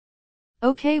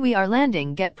Okay, we are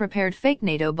landing. Get prepared, fake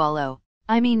NATO ballo.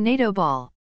 I mean NATO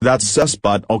ball. That's sus,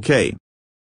 but okay.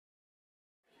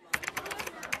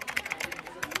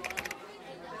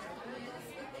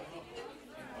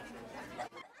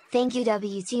 Thank you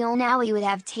WTO. Now we would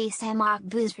have taste hammock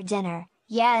booze for dinner.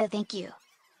 Yeah, thank you.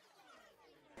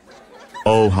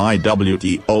 Oh hi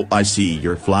WTO, I see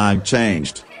your flag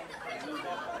changed.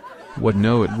 What?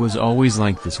 No, it was always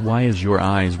like this. Why is your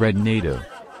eyes red, NATO?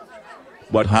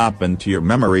 What happened to your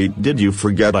memory? Did you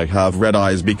forget I have red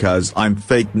eyes because I'm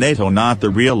fake NATO, not the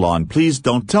real one? Please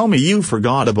don't tell me you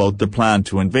forgot about the plan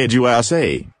to invade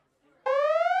USA.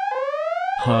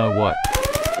 Huh, what?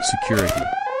 Security.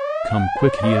 Come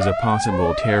quick, he is a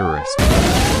possible terrorist.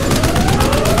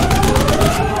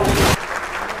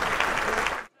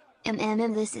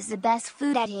 This is the best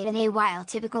food I'd eat in a while.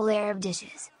 Typical Arab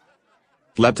dishes.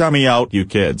 Let me out, you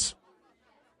kids.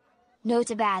 No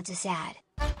to bad to sad.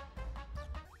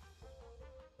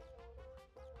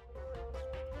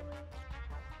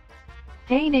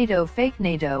 Hey NATO, fake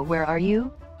NATO, where are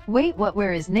you? Wait, what?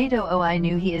 Where is NATO? Oh, I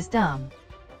knew he is dumb.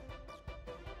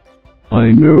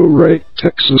 I know, right?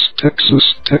 Texas,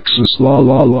 Texas, Texas, la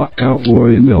la la,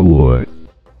 cowboy and Illinois.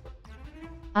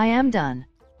 I am done.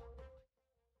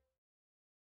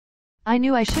 I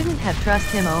knew I shouldn't have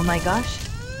trusted him. Oh my gosh.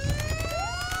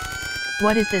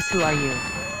 What is this? Who are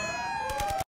you?